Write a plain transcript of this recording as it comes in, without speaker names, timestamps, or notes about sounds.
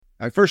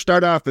I first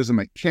started off as a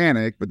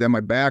mechanic, but then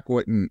my back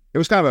wouldn't, it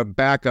was kind of a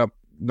backup,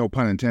 no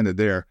pun intended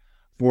there,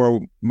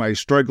 for my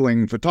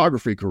struggling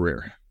photography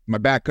career. My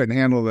back couldn't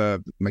handle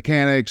the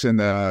mechanics,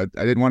 and I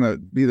didn't want to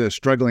be the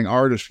struggling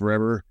artist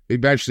forever.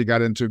 Eventually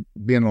got into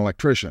being an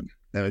electrician,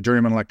 a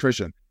journeyman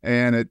electrician.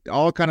 And it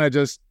all kind of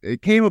just,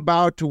 it came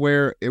about to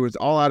where it was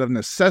all out of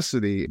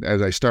necessity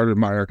as I started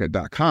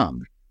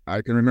myarchive.com.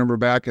 I can remember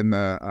back in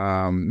the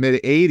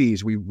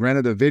mid-'80s, we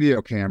rented a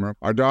video camera.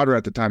 Our daughter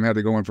at the time had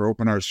to go in for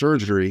open heart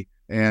surgery,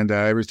 and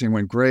everything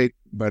went great.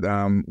 But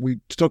we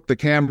took the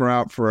camera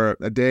out for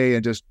a day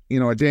and just,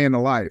 a day in the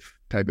life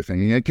type of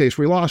thing, in case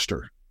we lost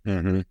her.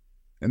 Mm-hmm.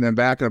 And then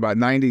back in about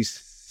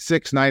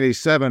 96,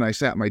 97, I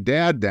sat my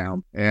dad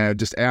down and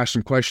just asked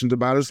him questions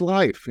about his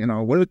life.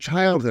 What was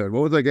childhood?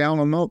 What was a gallon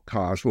of milk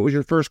cost? What was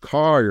your first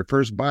car, your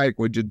first bike?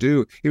 What'd you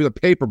do? He was a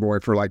paper boy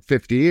for like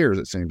 50 years,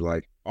 it seems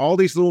like. All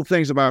these little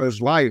things about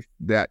his life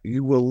that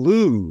you will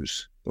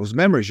lose. Those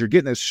memories, you're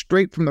getting it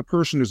straight from the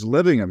person who's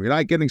living them. You're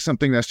not getting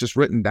something that's just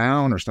written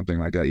down or something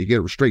like that. You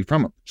get it straight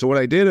from them. So what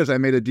I did is I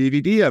made a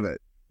DVD of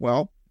it.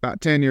 Well,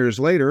 about 10 years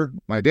later,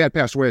 my dad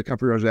passed away a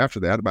couple of years after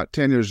that. About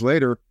 10 years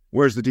later,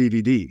 where's the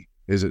DVD?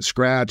 Is it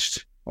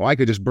scratched? Oh, I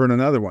could just burn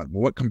another one.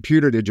 Well, what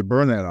computer did you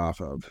burn that off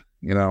of?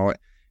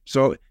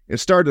 So it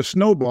started to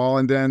snowball,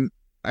 and then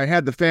I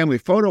had the family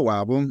photo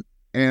album,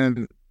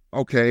 and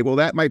okay, well,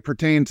 that might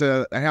pertain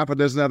to a half a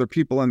dozen other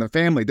people in the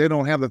family. They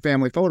don't have the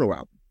family photo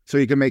album. So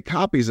you can make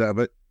copies of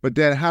it, but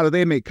then how do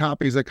they make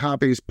copies of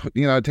copies,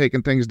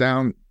 taking things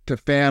down to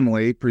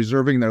family,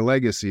 preserving their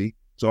legacy?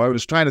 So I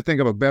was trying to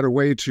think of a better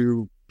way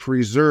to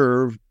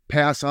preserve,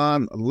 pass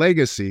on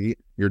legacy.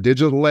 Your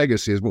digital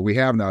legacy is what we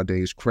have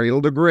nowadays.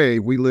 Cradle to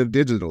grave, we live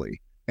digitally.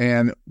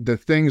 And the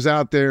things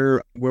out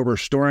there where we're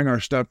storing our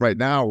stuff right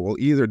now will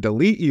either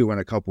delete you in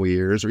a couple of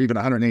years or even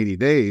 180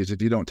 days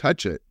if you don't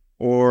touch it,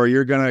 or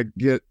you're going to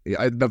get,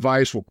 a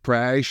device will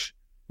crash.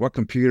 What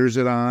computer is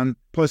it on?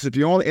 Plus,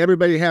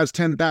 everybody has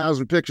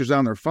 10,000 pictures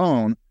on their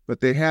phone,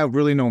 but they have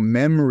really no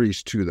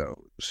memories to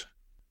those.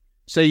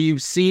 So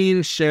you've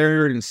seen,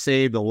 shared, and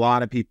saved a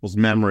lot of people's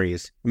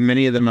memories.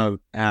 Many of them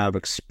have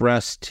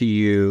expressed to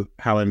you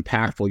how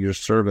impactful your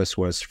service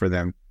was for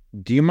them.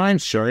 Do you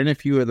mind sharing a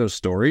few of those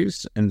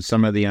stories and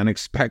some of the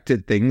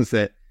unexpected things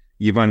that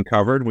you've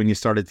uncovered when you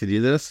started to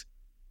do this?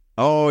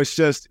 Oh, it's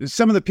just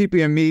some of the people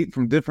you meet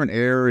from different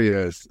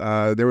areas.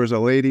 There was a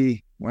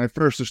lady, when I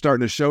first was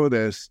starting to show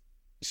this,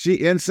 she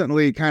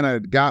instantly kind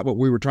of got what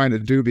we were trying to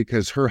do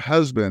because her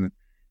husband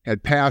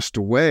had passed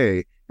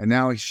away, and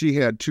now she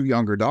had 2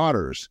 younger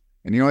daughters.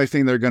 And the only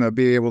thing they're going to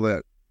be able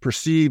to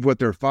perceive what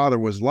their father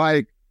was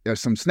like is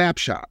some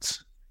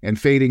snapshots and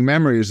fading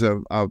memories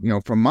of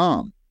from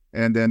mom.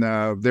 And then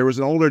there was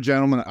an older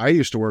gentleman I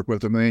used to work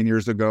with a million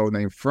years ago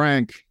named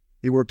Frank.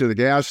 He worked at a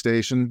gas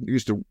station. He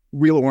used to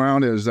wheel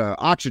around his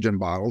oxygen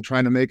bottle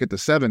trying to make it to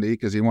 70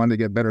 because he wanted to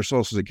get better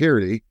Social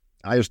Security.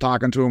 I was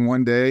talking to him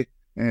one day,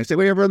 and he said,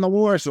 "Were you ever in the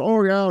war?" I said,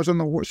 "Oh, yeah, I was in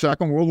the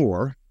Second World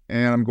War."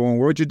 And I'm going,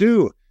 "What'd you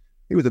do?"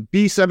 He was a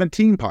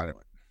B-17 pilot.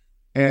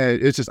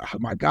 And it's just, oh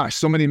my gosh,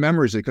 so many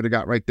memories they could have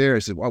got right there. I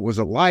said, what was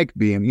it like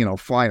being,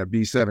 flying a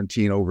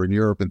B-17 over in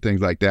Europe and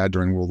things like that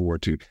during World War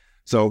II?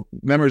 So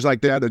memories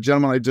like that. The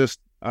gentleman I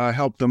just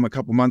helped him a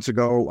couple months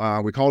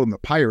ago, we called him the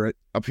Pirate.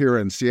 Up here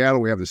in Seattle,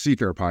 we have the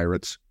Seafair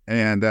Pirates,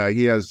 and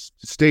he has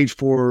stage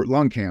 4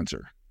 lung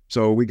cancer.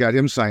 So we got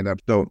him signed up.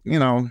 So,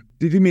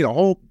 did you meet a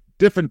whole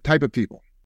different type of people?